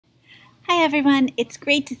Hi everyone, it's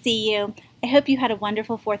great to see you. I hope you had a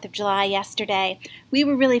wonderful 4th of July yesterday. We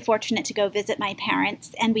were really fortunate to go visit my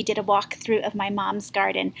parents and we did a walkthrough of my mom's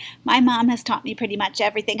garden. My mom has taught me pretty much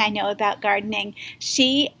everything I know about gardening.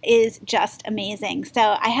 She is just amazing.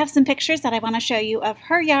 So I have some pictures that I want to show you of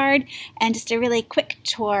her yard and just a really quick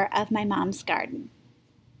tour of my mom's garden.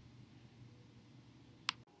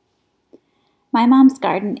 My mom's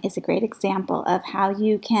garden is a great example of how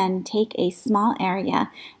you can take a small area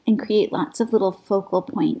and create lots of little focal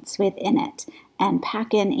points within it and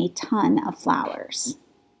pack in a ton of flowers.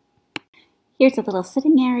 Here's a little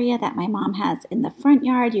sitting area that my mom has in the front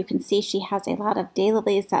yard. You can see she has a lot of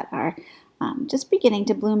daylilies that are just beginning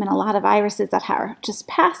to bloom and a lot of irises that are just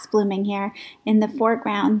past blooming here. In the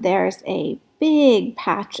foreground, there's a big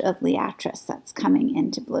patch of liatris that's coming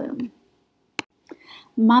into bloom.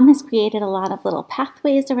 Mom has created a lot of little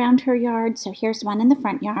pathways around her yard. So here's one in the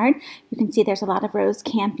front yard. You can see there's a lot of rose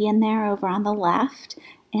campion there over on the left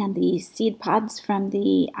and the seed pods from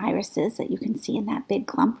the irises that you can see in that big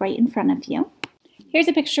clump right in front of you. Here's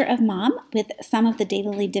a picture of Mom with some of the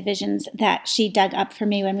daylily divisions that she dug up for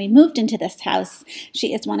me when we moved into this house.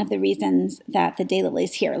 She is one of the reasons that the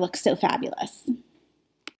daylilies here look so fabulous.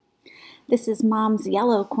 This is Mom's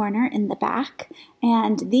yellow corner in the back,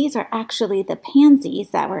 and these are actually the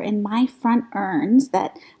pansies that were in my front urns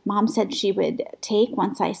that Mom said she would take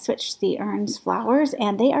once I switched the urns flowers,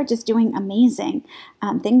 and they are just doing amazing.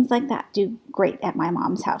 Things like that do great at my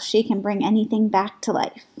mom's house. She can bring anything back to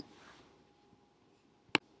life.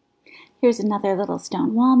 Here's another little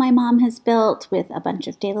stone wall my mom has built with a bunch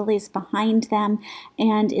of daylilies behind them.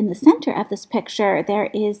 And in the center of this picture,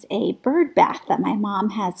 there is a bird bath that my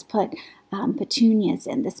mom has put petunias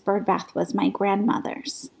in. This bird bath was my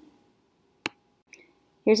grandmother's.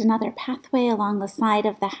 Here's another pathway along the side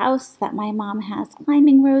of the house that my mom has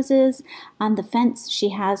climbing roses. On the fence, she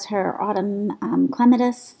has her autumn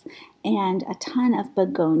clematis and a ton of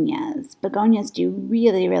begonias. Begonias do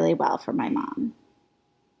really, really well for my mom.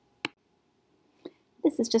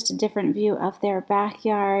 This is just a different view of their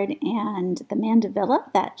backyard and the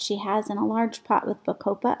mandevilla that she has in a large pot with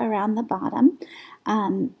bacopa around the bottom.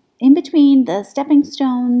 In between the stepping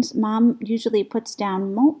stones, Mom usually puts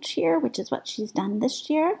down mulch here, which is what she's done this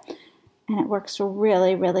year, and it works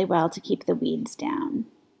really, really well to keep the weeds down.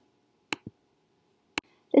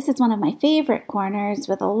 This is one of my favorite corners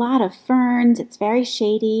with a lot of ferns. It's very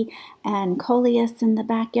shady and coleus in the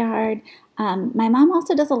backyard. My mom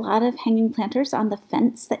also does a lot of hanging planters on the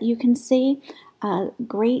fence that you can see. A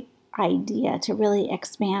great idea to really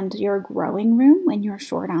expand your growing room when you're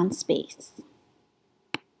short on space.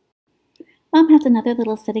 Mom has another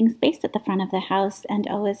little sitting space at the front of the house and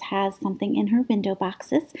always has something in her window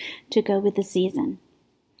boxes to go with the season.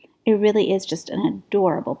 It really is just an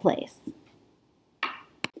adorable place.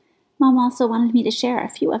 Mom also wanted me to share a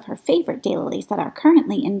few of her favorite daylilies that are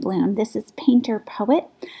currently in bloom. This is Painter Poet,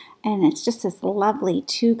 and it's just this lovely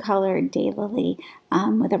two-colored daylily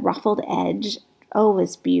with a ruffled edge. Oh,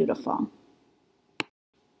 it's beautiful.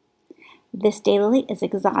 This daylily is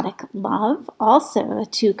Exotic Love, also a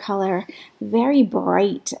two-color, very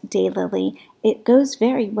bright daylily. It goes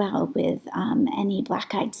very well with any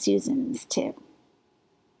black-eyed Susans too.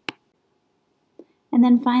 And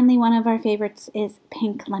then finally, one of our favorites is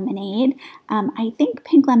Pink Lemonade. I think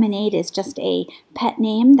Pink Lemonade is just a pet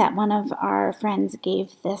name that one of our friends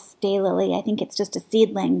gave this daylily. I think it's just a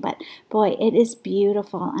seedling, but boy, it is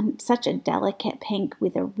beautiful and such a delicate pink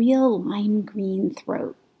with a real lime green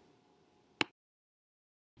throat.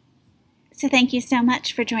 So thank you so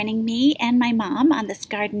much for joining me and my mom on this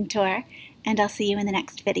garden tour, and I'll see you in the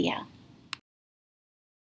next video.